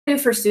do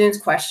for students'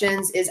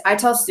 questions is I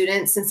tell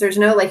students, since there's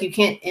no, like, you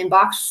can't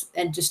inbox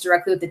and just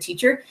directly with the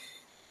teacher,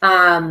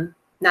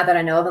 not that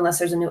I know of unless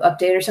there's a new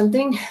update or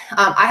something,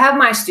 I have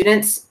my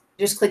students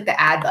just click the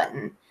add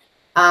button.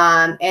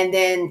 And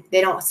then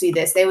they don't see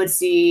this. They would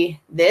see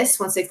this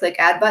once they click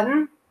add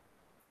button.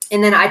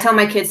 And then I tell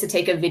my kids to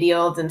take a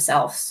video of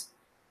themselves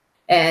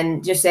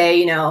and just say,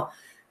 you know,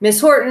 Miss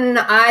Horton,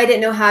 I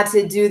didn't know how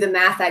to do the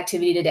math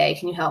activity today.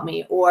 Can you help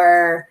me?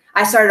 Or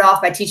I started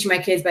off by teaching my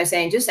kids by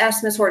saying, just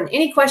ask Miss Horton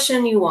any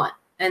question you want.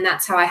 And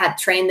that's how I had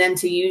trained them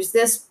to use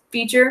this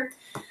feature.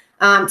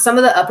 Some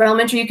of the upper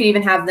elementary, you could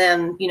even have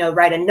them, you know,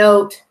 write a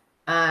note.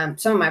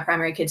 Some of my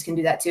primary kids can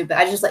do that too,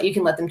 but you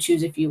can let them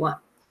choose if you want.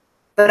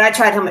 But I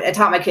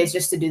taught my kids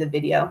just to do the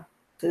video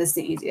because it's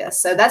the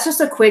easiest. So that's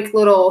just a quick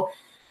little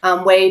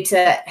way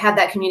to have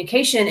that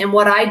communication. And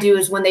what I do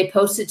is when they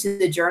post it to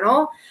the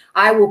journal,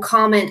 I will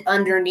comment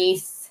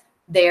underneath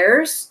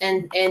theirs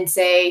and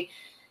say,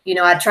 you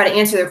know, I try to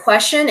answer their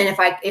question. And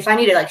if I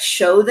need to like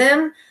show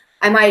them,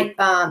 I might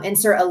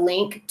insert a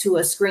link to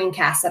a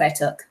screencast that I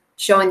took,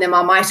 showing them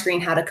on my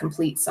screen how to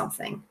complete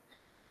something.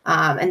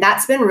 And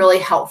that's been really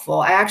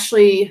helpful. I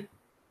actually,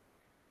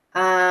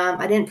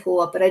 I didn't pull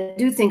up, but I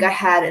do think I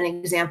had an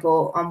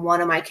example on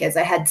one of my kids.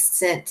 I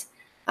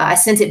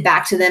sent it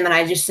back to them and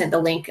I just sent the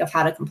link of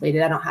how to complete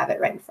it. I don't have it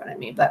right in front of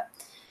me, but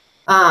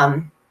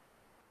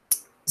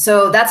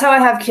so that's how I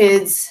have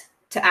kids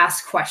to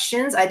ask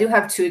questions. I do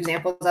have 2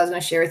 examples I was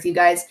going to share with you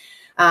guys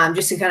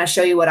just to kind of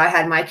show you what I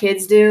had my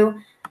kids do.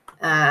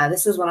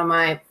 This is one of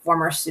my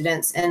former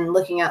students, and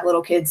looking at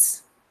little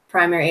kids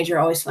primary age are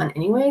always fun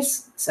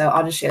anyways. So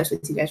I'll just share this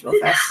with you guys real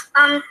fast.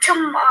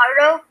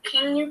 Tomorrow,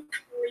 can you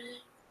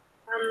please,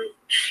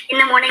 in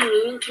the morning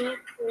meeting, can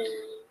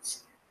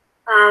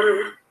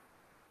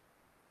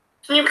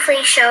you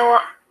please show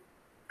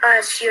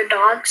us your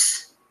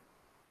dogs?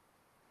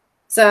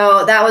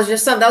 So that was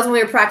when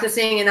we were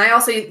practicing, and I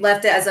also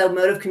left it as a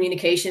mode of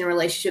communication and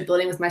relationship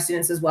building with my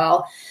students as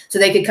well. So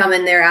they could come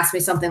in there, ask me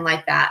something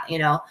like that, you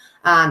know,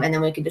 and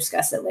then we could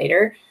discuss it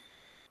later,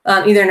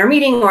 either in our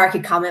meeting or I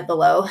could comment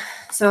below.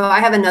 So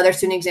I have another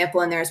student example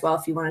in there as well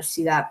if you want to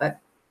see that. But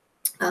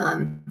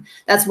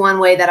that's one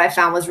way that I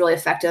found was really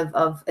effective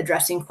of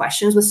addressing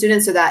questions with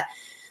students so that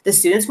the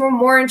students were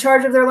more in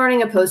charge of their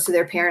learning opposed to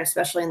their parents,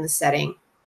 especially in the setting.